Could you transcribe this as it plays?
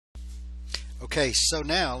Okay, so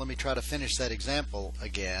now let me try to finish that example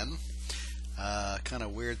again. Kind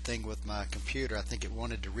of weird thing with my computer. I think it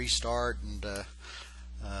wanted to restart and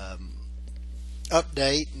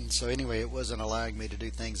update, and so anyway, it wasn't allowing me to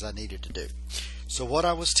do things I needed to do. So what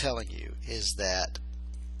I was telling you is that,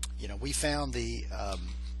 we found the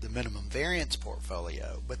minimum variance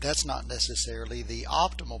portfolio, but that's not necessarily the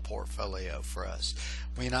optimal portfolio for us.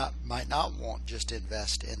 We might not want just to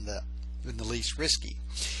invest in the least risky.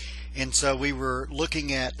 And so we were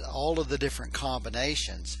looking at all of the different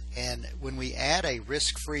combinations, and when we add a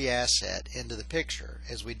risk-free asset into the picture,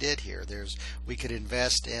 as we did here, we could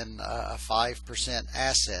invest in a 5%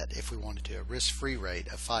 asset if we wanted to, a risk-free rate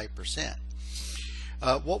of 5%.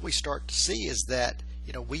 What we start to see is that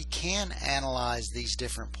we can analyze these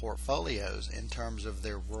different portfolios in terms of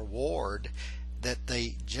their reward that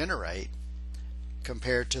they generate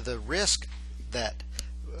compared to the risk that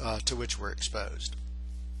to which we're exposed.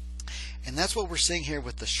 And that's what we're seeing here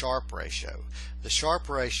with the Sharpe ratio. The Sharpe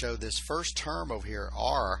ratio, this first term over here,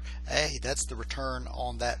 RA, that's the return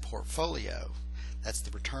on that portfolio. That's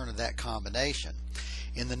the return of that combination.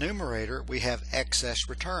 In the numerator, we have excess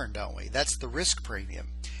return, don't we? That's the risk premium.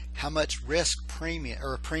 How much risk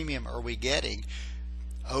premium are we getting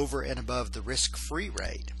over and above the risk-free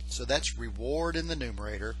rate? So that's reward in the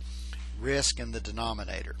numerator, risk in the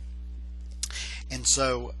denominator. And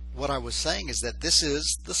so what I was saying is that this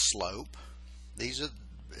is the slope. These are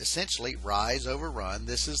essentially rise over run.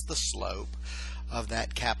 This is the slope of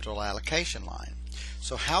that capital allocation line.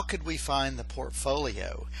 So how could we find the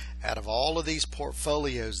portfolio out of all of these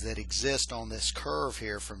portfolios that exist on this curve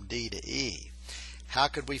here from D to E? How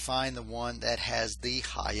could we find the one that has the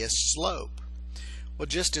highest slope? Well,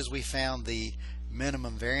 just as we found the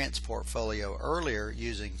minimum variance portfolio earlier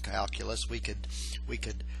using calculus, we could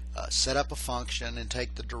set up a function and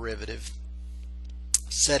take the derivative,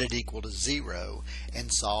 set it equal to 0,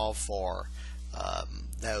 and solve for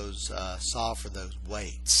those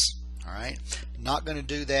weights. All right, not going to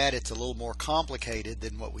do that. It's a little more complicated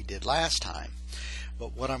than what we did last time.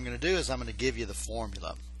 But what I'm going to do is I'm going to give you the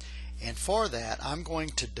formula, and for that I'm going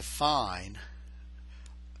to define,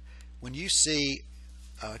 when you see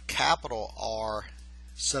capital R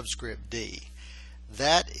subscript D,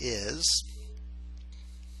 that is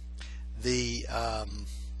the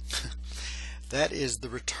that is the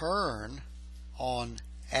return on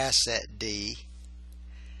asset D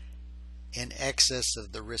in excess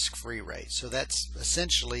of the risk-free rate. So that's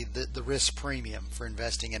essentially the risk premium for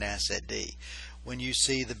investing in asset D. When you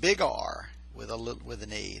see the big R with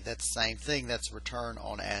an E, that's the same thing. That's return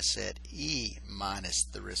on asset E minus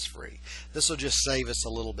the risk-free. This will just save us a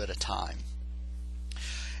little bit of time.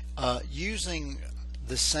 Using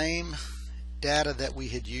the same data that we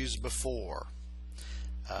had used before,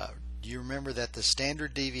 do you remember that the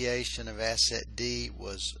standard deviation of asset D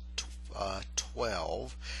was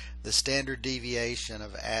 12? The standard deviation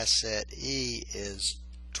of asset E is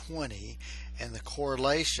 20, and the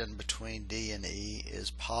correlation between D and E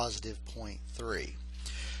is positive 0.3.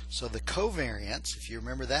 So the covariance, if you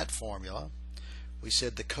remember that formula, we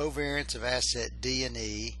said the covariance of asset D and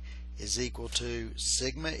E is equal to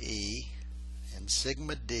sigma E and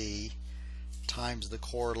sigma D times the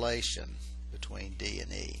correlation between D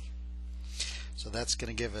and E. So that's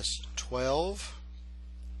going to give us 12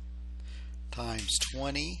 times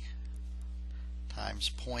 20 times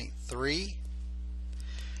 0.3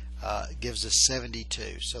 gives us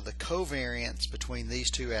 72. So the covariance between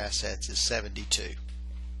these two assets is 72.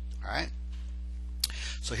 Alright?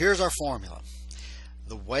 So here's our formula.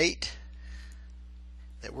 The weight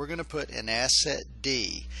that we're going to put in asset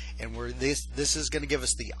D, and this is going to give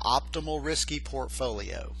us the optimal risky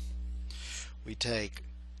portfolio. We take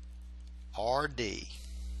RD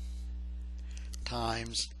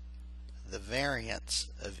times the variance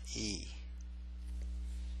of E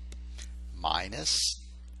minus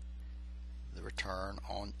the return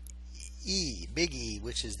on E, big E,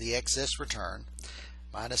 which is the excess return,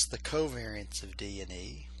 minus the covariance of D and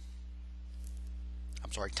E,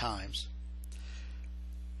 times.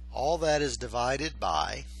 All that is divided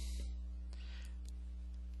by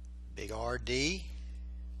big RD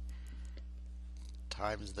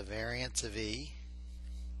times the variance of E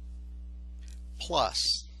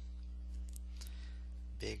plus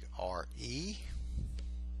big RE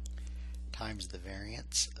times the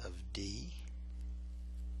variance of D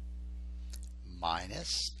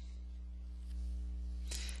minus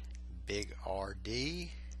big RD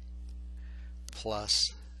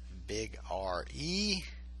plus big RE.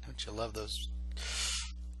 Don't you love those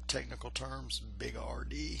technical terms? Big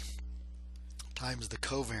RD times the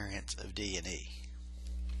covariance of D and E.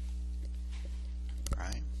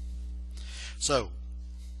 Right? So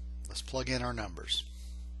let's plug in our numbers.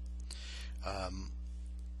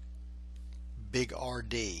 Big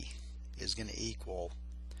RD is going to equal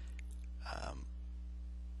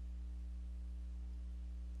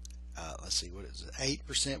let's see, what is it?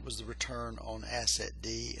 8% was the return on asset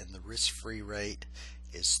D, and the risk-free rate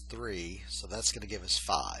is 3, so that's going to give us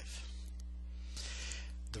 5.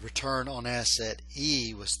 The return on asset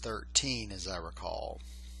E was 13, as I recall.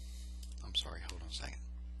 I'm sorry, hold on a second.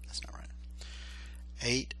 That's not right.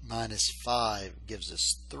 8 minus 5 gives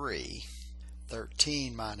us 3.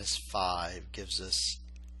 13 minus 5 gives us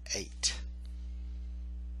 8.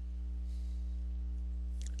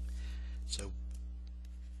 So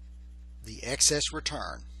the excess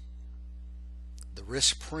return, the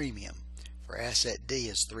risk premium for asset D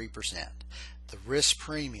is 3%. The risk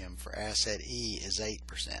premium for asset E is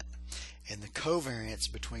 8%. And the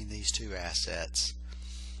covariance between these two assets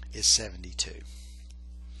is 72.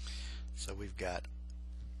 So we've got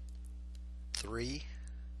 3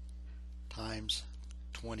 times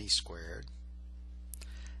 20 squared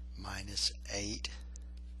minus 8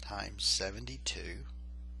 times 72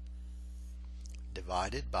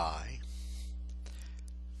 divided by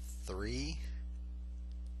 3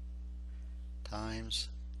 times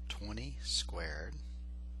 20 squared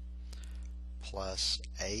plus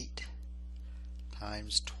 8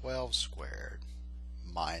 times 12 squared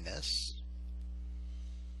minus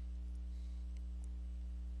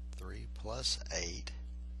 3 plus 8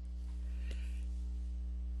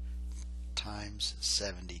 times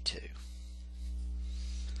 72.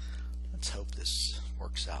 Let's hope this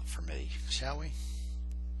works out for me, shall we?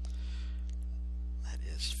 That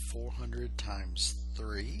is 400 times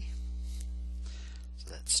 3,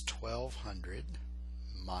 so that's 1200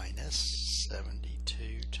 minus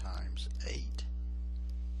 72 times 8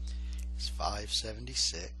 is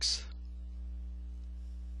 576.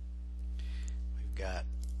 We've got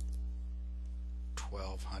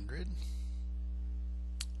 1200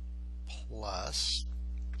 plus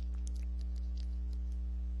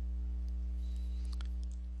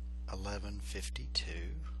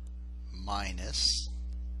 1152 minus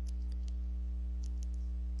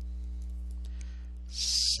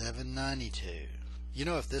 792. You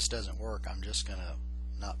know, if this doesn't work, I'm just going to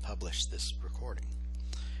not publish this recording,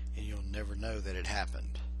 and you'll never know that it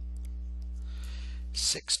happened.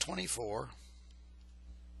 624,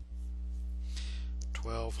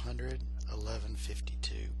 1200,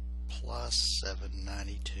 1152 plus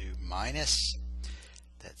 792 minus,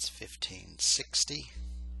 that's 1560.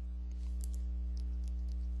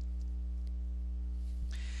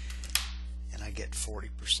 And I get 40%,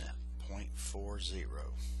 0.40.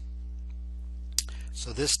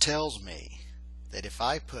 So this tells me that if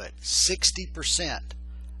I put 60%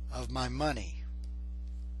 of my money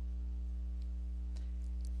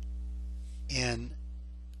in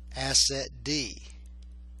asset D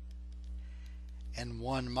and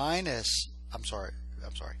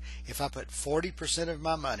if I put 40% of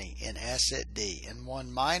my money in asset D and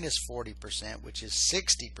 1 minus 40%, which is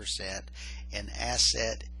 60%, in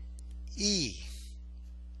asset E,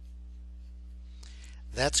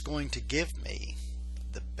 that's going to give me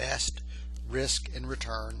the best risk and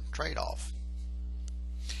return trade-off.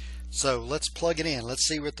 So let's plug it in. Let's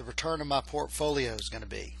see what the return of my portfolio is going to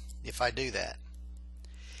be if I do that.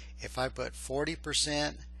 If I put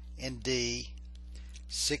 40% in D,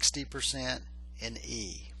 60% in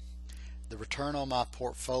E, the return on my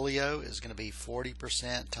portfolio is going to be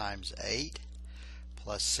 40% times 8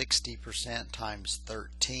 plus 60% times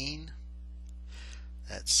 13.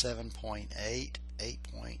 That's 7.8,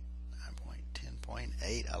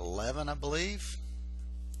 8.9.10.8, 11, I believe.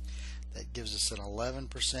 That gives us an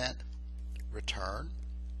 11% return.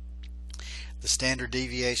 The standard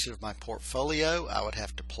deviation of my portfolio, I would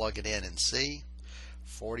have to plug it in and see.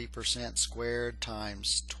 40% squared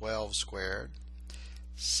times 12 squared,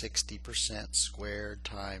 60% squared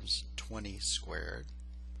times 20 squared,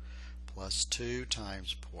 plus 2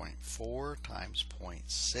 times 0.4 times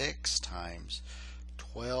 0.6 times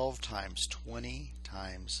 12 times 20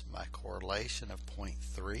 times my correlation of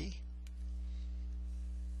 0.3.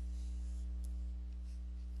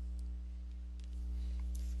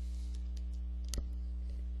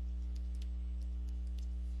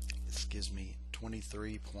 This gives me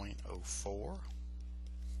 23.04.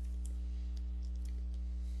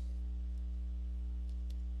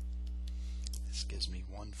 This gives me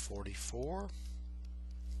 144.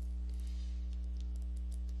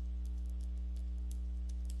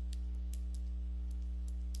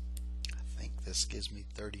 I think this gives me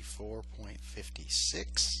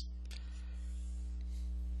 34.56.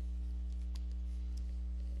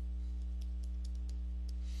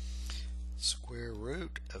 square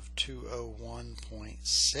root of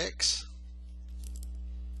 201.6.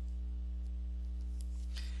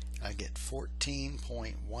 I get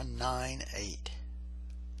 14.198.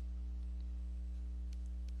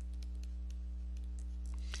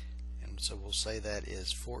 And so we'll say that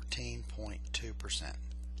is 14.2%.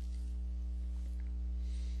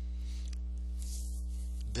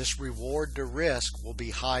 This reward to risk will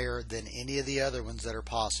be higher than any of the other ones that are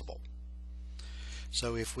possible.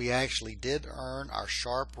 So if we actually did earn, our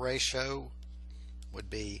Sharpe ratio would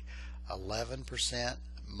be 11%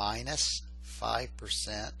 minus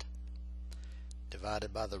 5%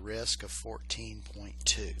 divided by the risk of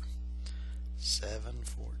 14.2.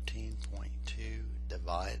 14.2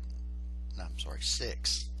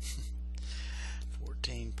 6.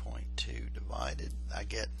 14.2 divided, I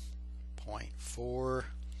get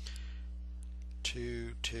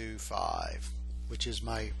 0.4225, which is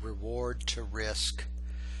my reward to risk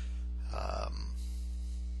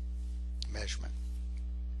measurement.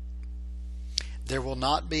 There will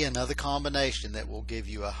not be another combination that will give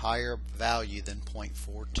you a higher value than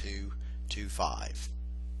 0.4225. Right.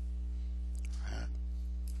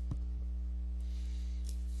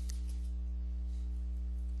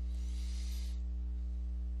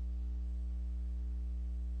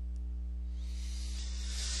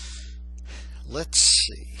 Let's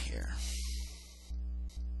see here.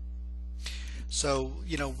 So,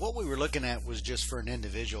 what we were looking at was just for an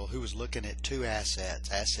individual who was looking at two assets,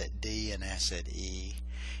 asset D and asset E,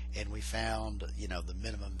 and we found, the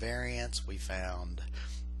minimum variance. We found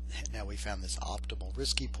this optimal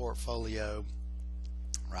risky portfolio,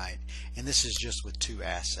 right? And this is just with two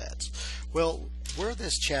assets. Well, where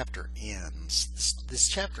this chapter ends, this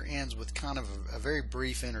chapter ends with kind of a very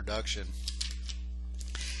brief introduction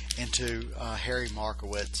into Harry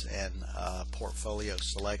Markowitz and portfolio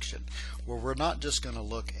selection, where we're not just going to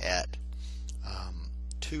look at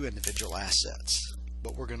two individual assets,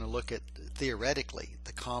 but we're going to look at, theoretically,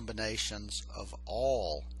 the combinations of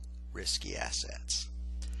all risky assets.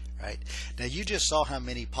 Right? Now you just saw how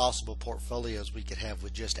many possible portfolios we could have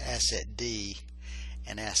with just asset D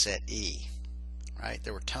and asset E. Right?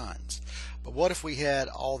 There were tons. But what if we had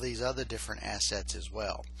all these other different assets as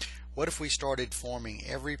well? What if we started forming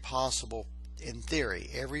every possible, in theory,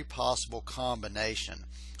 every possible combination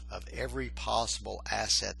of every possible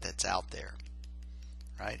asset that's out there,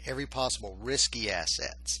 right? Every possible risky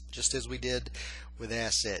assets, just as we did with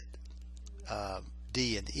asset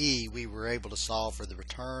D and E, we were able to solve for the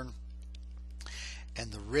return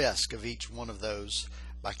and the risk of each one of those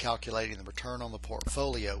by calculating the return on the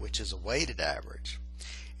portfolio, which is a weighted average,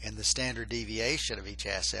 and the standard deviation of each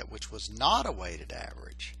asset, which was not a weighted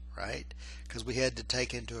average. Right? Because we had to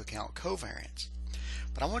take into account covariance.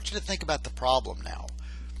 But I want you to think about the problem now.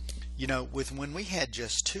 When we had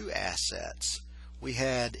just two assets, we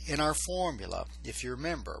had in our formula, if you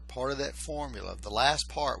remember, part of that formula, the last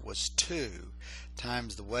part was 2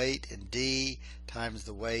 times the weight in D times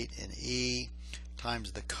the weight in E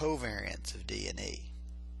times the covariance of D and E.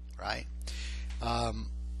 Right?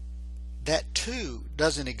 That 2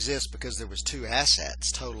 doesn't exist because there was two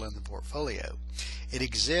assets total in the portfolio. It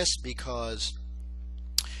exists because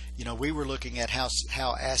we were looking at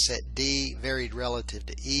how asset D varied relative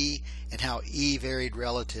to E and how E varied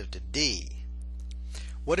relative to D.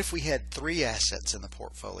 What if we had 3 assets in the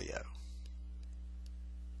portfolio?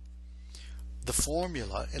 The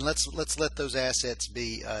formula, and let's let those assets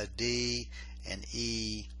be D and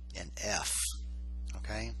E and F.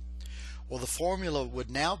 Okay? Well, the formula would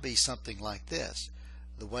now be something like this.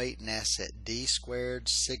 The weight in asset D squared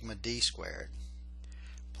sigma D squared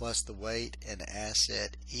plus the weight in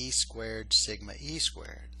asset E squared sigma E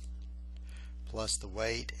squared plus the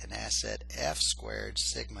weight in asset F squared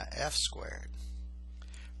sigma F squared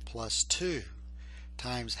plus 2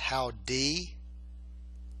 times how D,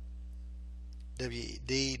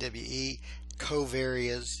 WE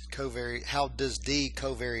covary, how does D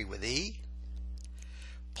covary with E,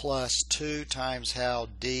 plus 2 times how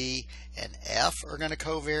D and F are going to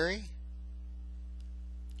covary,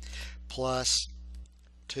 plus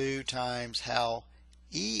 2 times how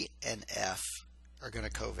E and F are going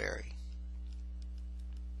to covary.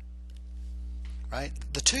 Right?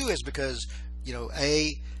 The 2 is because,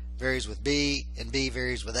 A varies with B and B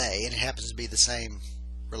varies with A, and it happens to be the same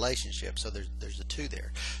relationship, so there's a 2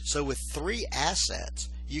 there. So with 3 assets,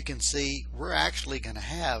 you can see we're actually going to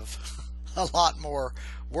have a lot more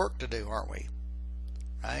work to do, aren't we?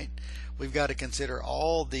 Right? We've got to consider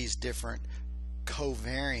all these different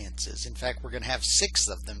covariances. In fact, we're going to have 6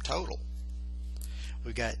 of them total.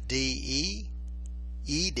 We've got DE,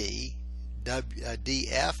 ED,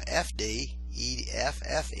 DF, FD,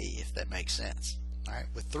 EFFE, if that makes sense. All right,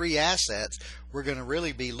 with 3 assets, we're going to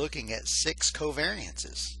really be looking at 6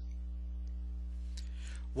 covariances.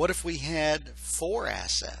 What if we had 4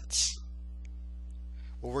 assets?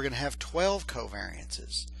 Well, we're going to have 12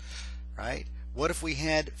 covariances, right? What if we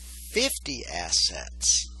had 50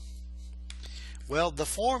 assets? Well, the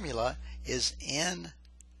formula is n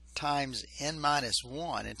times n minus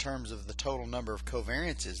 1 in terms of the total number of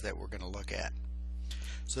covariances that we're going to look at.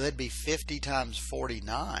 So that'd be 50 times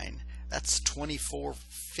 49. That's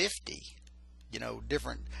 2450,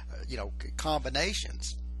 different,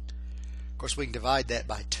 combinations. Of course, we can divide that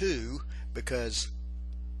by 2 because,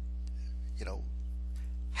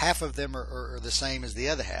 half of them are the same as the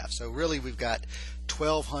other half. So really we've got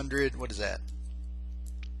 1200, what is that?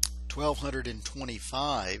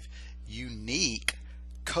 1225 unique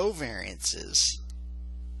covariances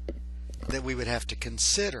that we would have to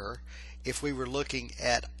consider if we were looking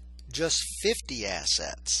at just 50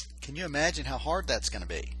 assets. Can you imagine how hard that's going to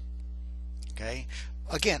be? Okay,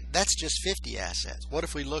 again, that's just 50 assets. What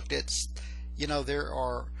if we looked at, there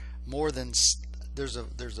are more than, there's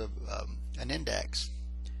an index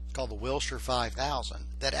called the Wilshire 5000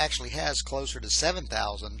 that actually has closer to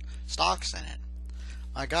 7,000 stocks in it.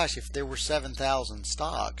 My gosh, if there were 7,000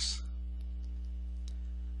 stocks,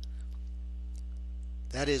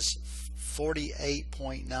 that is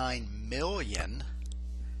 48.9 million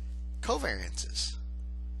covariances.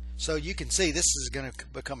 So you can see this is going to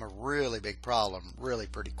become a really big problem really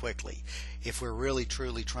pretty quickly if we're really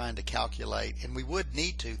truly trying to calculate, and we would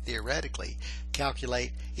need to theoretically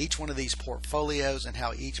calculate each one of these portfolios and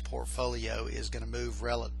how each portfolio is going to move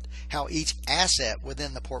how each asset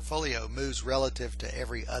within the portfolio moves relative to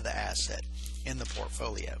every other asset in the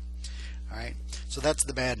portfolio. All right, so that's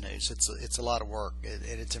the bad news. It's a lot of work, and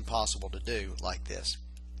it's impossible to do like this.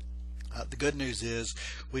 The good news is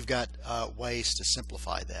we've got ways to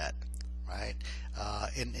simplify that, right?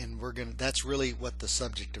 And we're gonna. That's really what the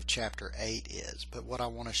subject of Chapter 8 is. But what I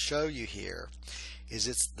want to show you here is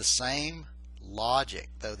it's the same logic,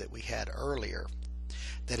 though, that we had earlier.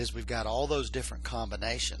 That is, we've got all those different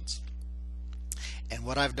combinations. And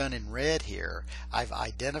what I've done in red here, I've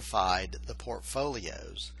identified the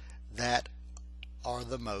portfolios that are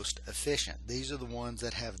the most efficient. These are the ones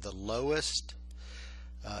that have the lowest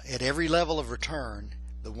at every level of return.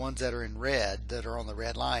 The ones that are in red, that are on the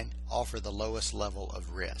red line, offer the lowest level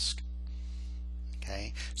of risk.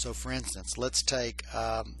 Okay, so for instance, let's take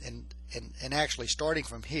and actually starting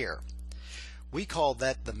from here, we call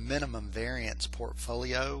that the minimum variance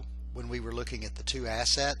portfolio. When we were looking at the 2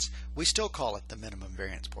 assets, we still call it the minimum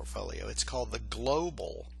variance portfolio. It's called the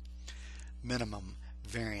global minimum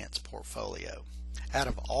variance portfolio. Out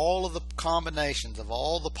of all of the combinations of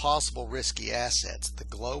all the possible risky assets, the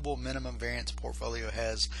global minimum variance portfolio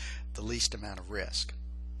has the least amount of risk.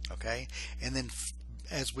 Okay, and then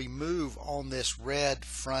as we move on this red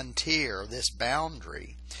frontier, this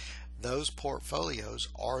boundary, those portfolios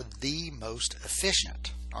are the most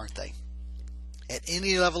efficient, aren't they? At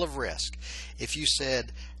any level of risk. If you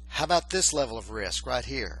said, how about this level of risk right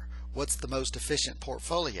here? What's the most efficient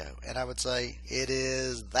portfolio? And I would say it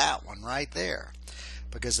is that one right there,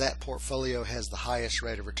 because that portfolio has the highest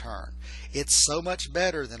rate of return. It's so much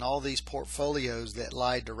better than all these portfolios that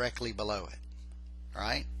lie directly below it,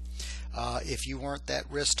 right? If you weren't that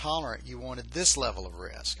risk tolerant, you wanted this level of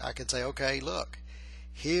risk, I could say, okay, look,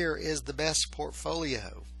 here is the best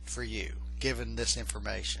portfolio for you given this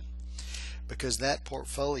information, because that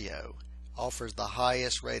portfolio offers the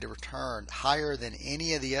highest rate of return, higher than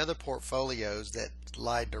any of the other portfolios that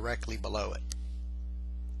lie directly below it.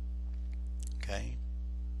 Okay,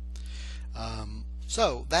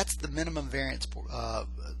 so that's the minimum variance.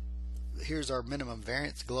 Here's our minimum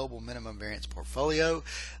variance, global minimum variance portfolio.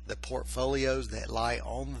 The portfolios that lie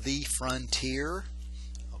on the frontier,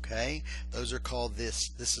 okay, those are called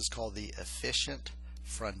this is called the efficient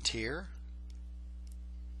frontier.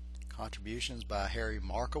 Contributions by Harry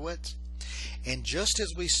Markowitz. And just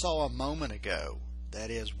as we saw a moment ago,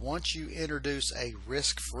 that is, once you introduce a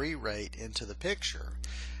risk-free rate into the picture,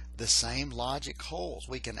 the same logic holds.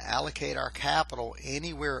 We can allocate our capital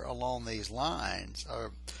anywhere along these lines,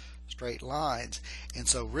 or straight lines. And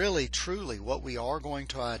so really, truly, what we are going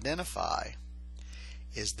to identify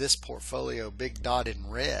is this portfolio, big dot in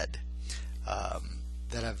red,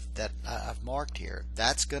 that I've marked here.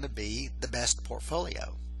 That's going to be the best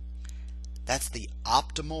portfolio. That's the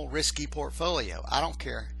optimal risky portfolio. I don't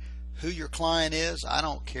care who your client is. I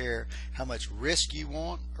don't care how much risk you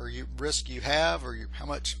want, or risk you have, or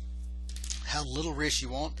how little risk you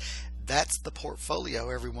want. That's the portfolio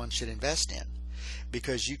everyone should invest in,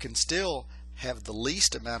 because you can still have the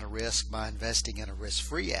least amount of risk by investing in a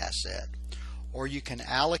risk-free asset, or you can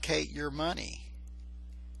allocate your money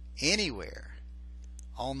anywhere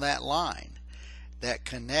on that line that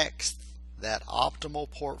connects that optimal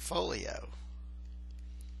portfolio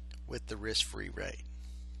with the risk-free rate.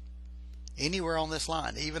 Anywhere on this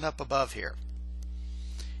line, even up above here.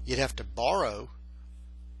 You'd have to borrow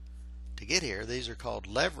to get here. These are called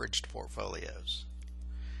leveraged portfolios.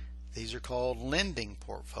 These are called lending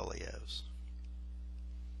portfolios.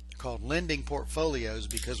 They're called lending portfolios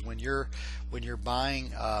because when you're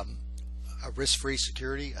buying a risk-free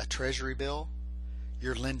security, a treasury bill,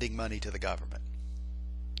 you're lending money to the government.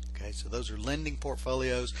 Okay, so those are lending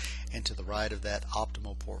portfolios, and to the right of that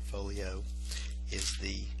optimal portfolio is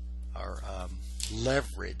our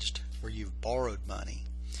leveraged, where you've borrowed money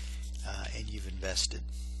and you've invested.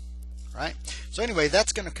 Right? So anyway,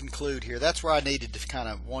 that's going to conclude here. That's where I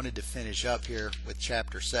wanted to finish up here with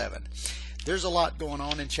chapter 7. There's a lot going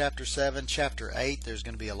on in chapter 7. Chapter 8, there's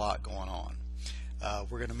going to be a lot going on.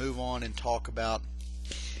 We're going to move on and talk about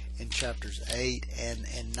in chapters 8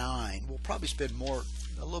 and 9. We'll probably spend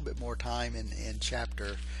a little bit more time in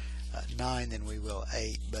chapter 9 than we will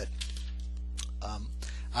 8, but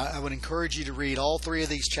I would encourage you to read all 3 of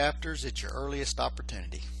these chapters at your earliest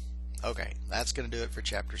opportunity. Okay, that's going to do it for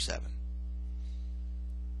chapter 7.